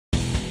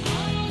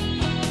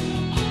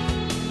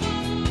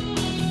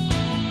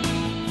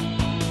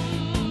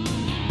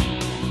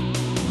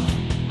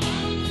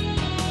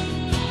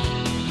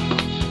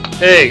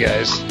Hey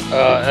guys,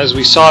 as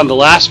we saw in the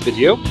last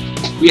video,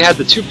 we had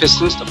the two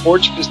pistons, the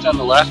forged piston on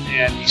the left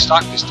and the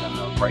stock piston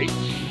on the right,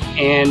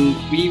 and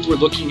we were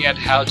looking at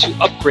how to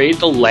upgrade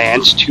the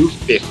Lance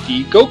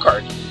 250 Go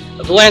Kart.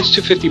 The Lance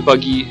 250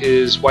 Buggy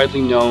is widely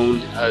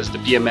known as the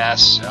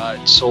BMS.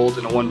 It's sold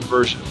in a one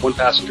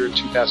passenger and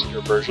two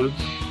passenger version,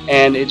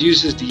 and it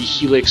uses the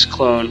Helix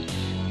clone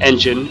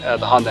engine,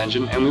 the Honda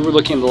engine, and we were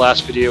looking in the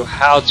last video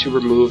how to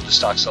remove the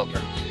stock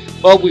cylinder.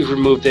 Well, we've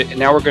removed it, and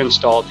now we're going to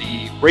install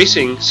the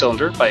racing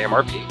cylinder by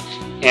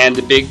MRP and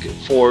the big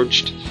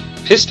forged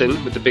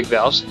piston with the big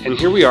valves. And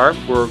here we are.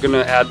 We're going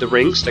to add the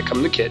rings that come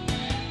in the kit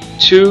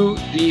to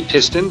the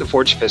piston, the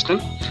forged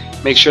piston.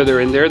 Make sure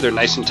they're in there. They're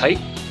nice and tight.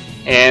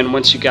 And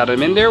once you got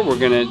them in there, we're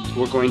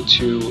going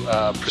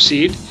to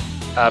proceed.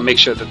 Make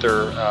sure that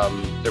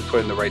they're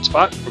put in the right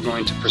spot. We're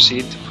going to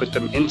proceed to put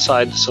them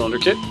inside the cylinder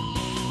kit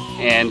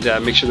and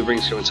make sure the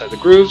rings go inside the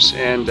grooves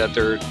and that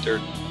they're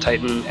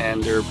tightened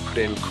and they're put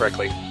in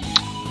correctly.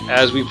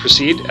 As we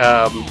proceed,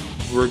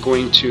 we're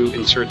going to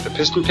insert the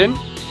piston pin,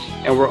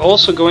 and we're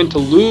also going to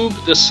lube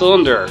the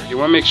cylinder. You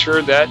want to make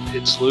sure that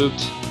it's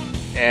lubed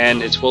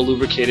and it's well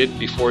lubricated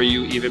before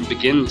you even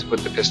begin to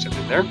put the piston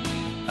in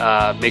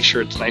there. Make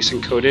sure it's nice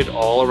and coated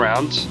all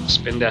around.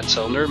 Spin that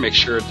cylinder. Make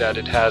sure that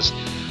it has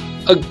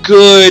a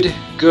good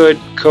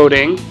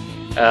coating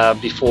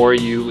before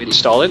you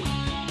install it.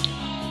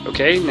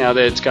 Okay, now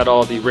that it's got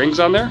all the rings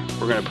on there,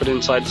 we're going to put it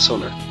inside the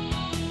cylinder.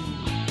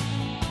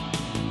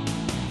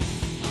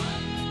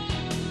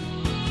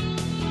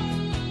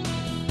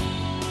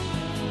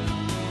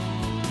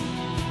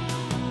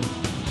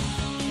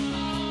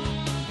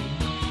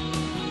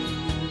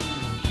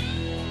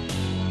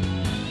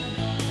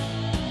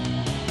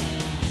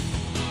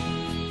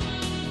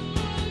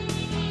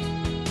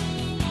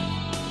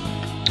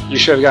 You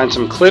should have gotten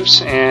some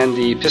clips and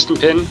the piston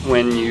pin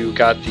when you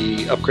got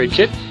the upgrade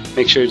kit.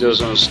 Make sure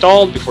those are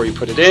installed before you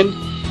put it in.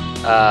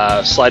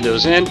 Slide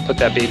those in, put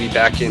that baby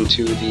back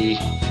into the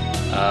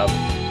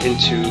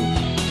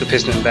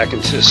piston and back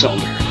into the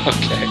cylinder.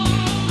 Okay,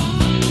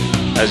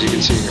 as you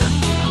can see here.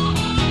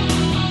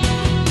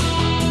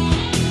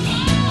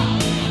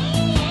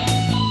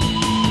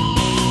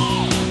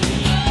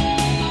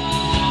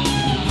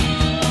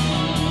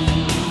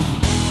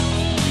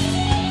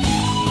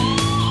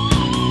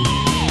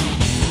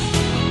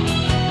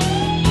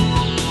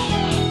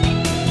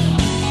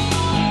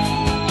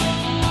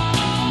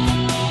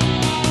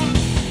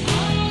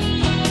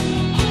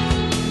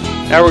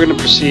 Now we're going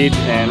to proceed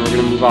and we're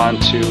going to move on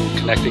to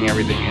connecting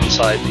everything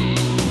inside the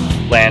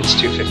Lance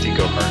 250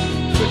 Go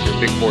Kart with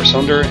your big bore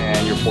cylinder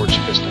and your forged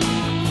piston.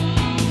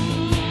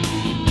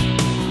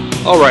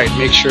 Alright,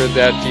 make sure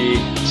that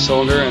the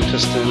cylinder and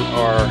piston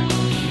are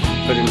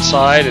put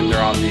inside and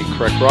they're on the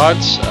correct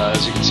rods.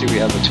 As you can see, we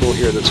have a tool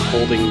here that's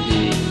holding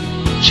the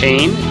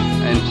chain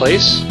in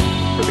place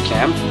for the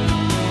cam.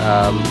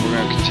 We're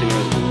going to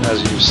continue, as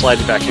you slide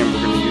it back in,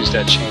 we're going to use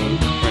that chain.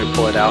 We're going to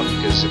pull it out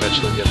because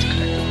eventually you have to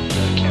connect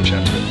the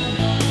camshaft to it.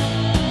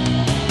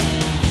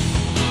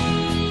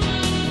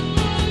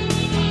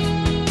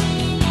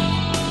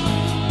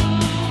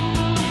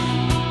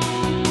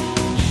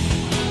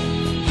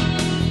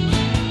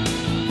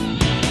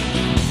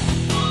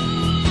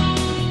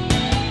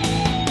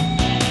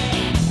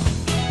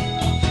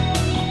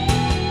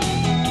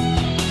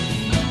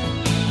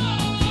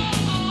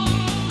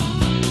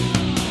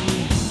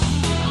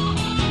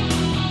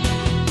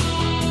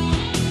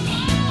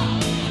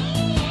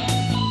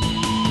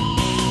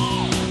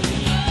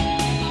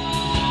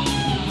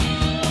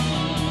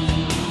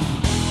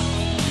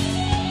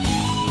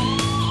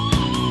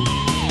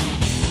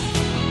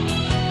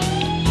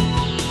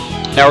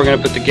 Now we're going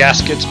to put the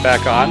gaskets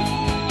back on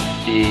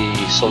the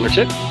cylinder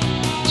kit.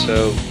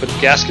 So put the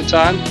gaskets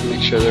on,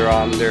 make sure they're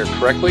on there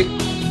correctly.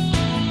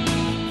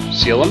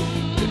 Seal them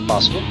if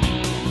possible.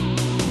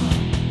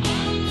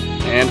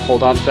 And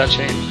hold on to that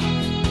chain.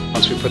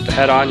 Once we put the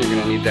head on, you're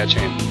going to need that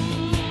chain.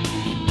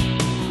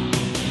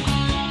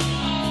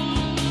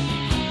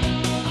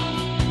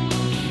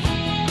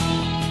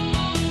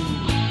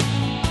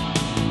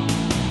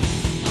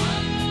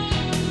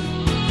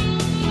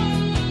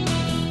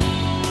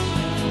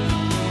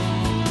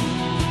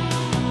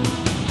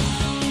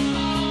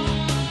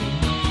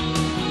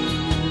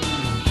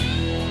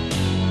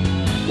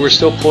 We're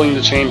still pulling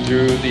the chain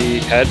through the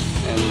head,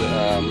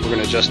 and we're going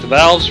to adjust the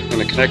valves, we're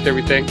going to connect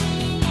everything,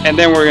 and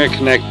then we're going to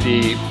connect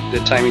the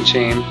timing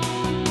chain.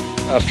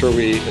 After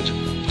we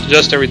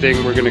adjust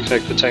everything, we're going to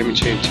connect the timing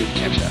chain to the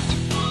camshaft.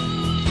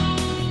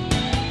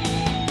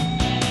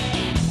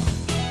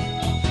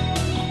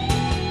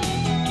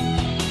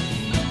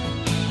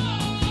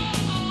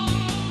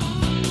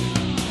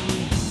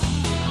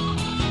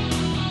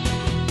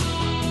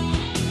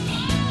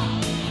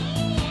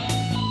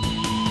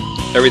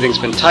 Everything's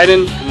been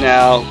tightened.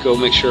 Now go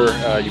make sure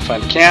you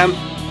find the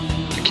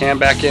cam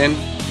back in.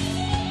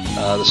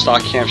 The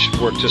stock cam should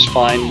work just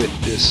fine with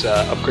this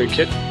upgrade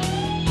kit.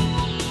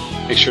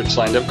 Make sure it's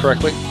lined up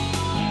correctly.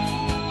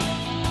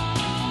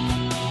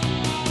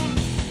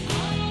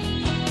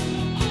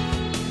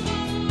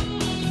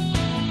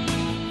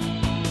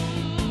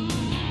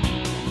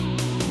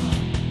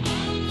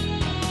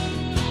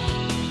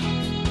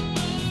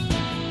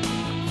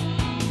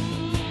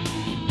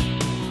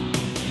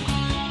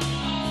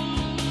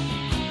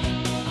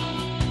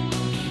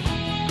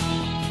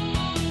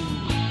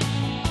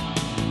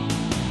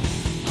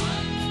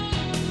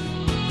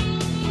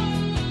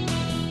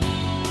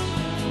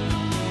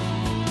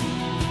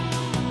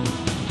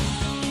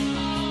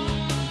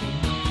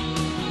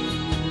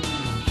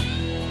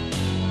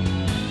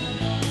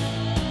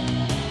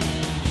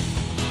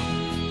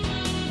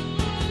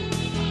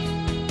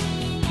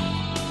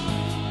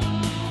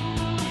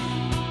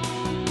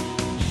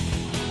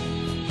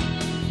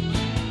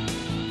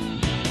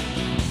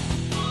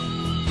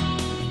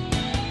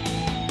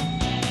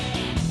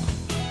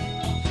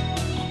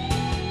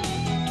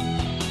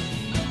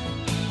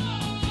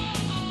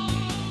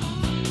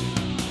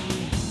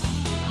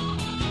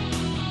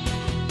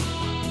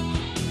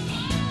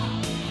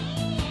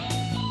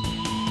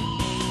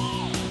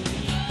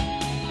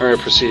 We're going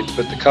to proceed to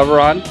put the cover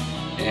on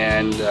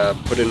and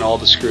put in all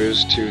the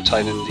screws to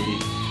tighten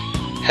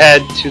the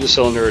head to the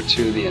cylinder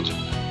to the engine.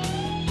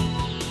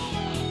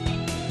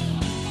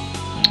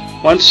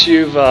 Once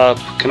you've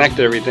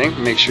connected everything,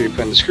 make sure you put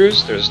in the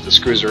screws. The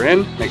screws are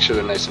in. Make sure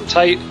they're nice and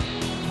tight.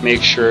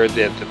 Make sure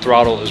that the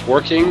throttle is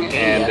working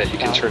and that you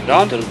can turn it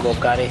on.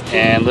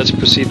 And let's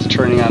proceed to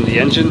turning on the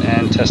engine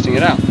and testing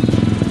it out.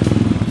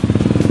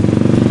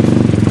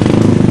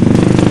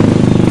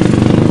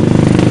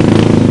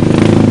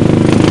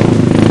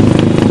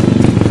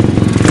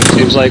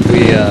 Seems like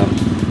we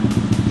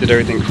did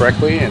everything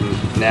correctly, and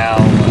now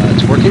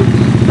it's working.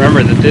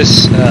 Remember that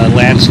this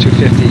Lance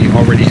 250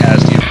 already has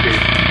the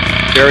upgraded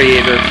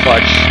variator,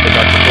 clutch,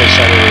 conductor,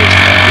 accelerators,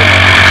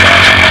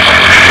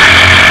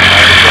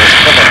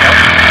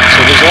 so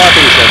there's a lot of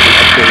things that have been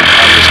upgraded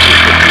on this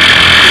 250,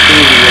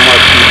 including the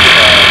MRP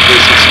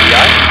basic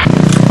CDI.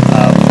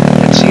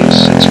 It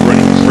seems it's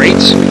running great.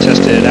 We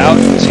tested it out.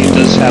 You can see it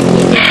does have a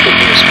little bit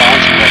quicker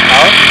response and more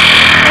power.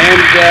 And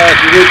if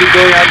you're going to be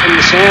going out in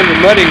the sand or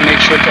mudding,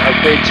 make sure to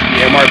upgrade to the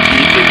MRP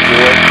in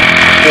your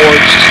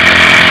forged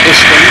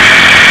piston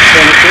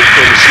cylinder kit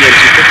for the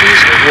CN250s.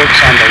 It works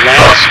on the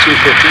Lance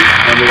 250.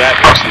 Remember that,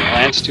 it works on the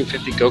Lance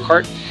 250 Go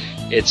Kart.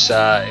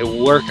 It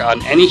will work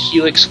on any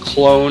Helix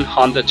clone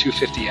Honda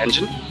 250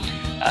 engine.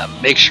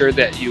 Make sure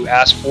that you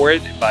ask for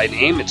it by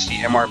name. It's the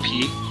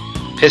MRP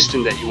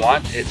piston that you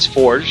want. It's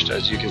forged,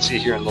 as you can see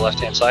here on the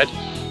left-hand side.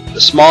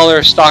 The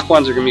smaller stock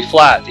ones are going to be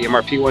flat. The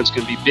MRP one's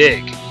going to be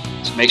big.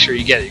 So make sure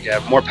you get it. You can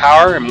have more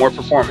power and more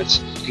performance.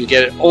 You can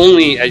get it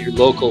only at your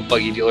local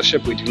buggy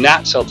dealership. We do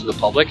not sell to the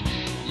public.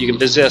 You can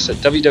visit us at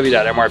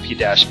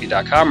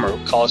www.mrp-b.com or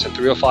call us at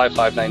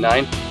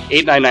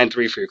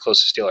 305-599-8993 for your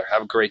closest dealer.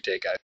 Have a great day,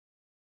 guys.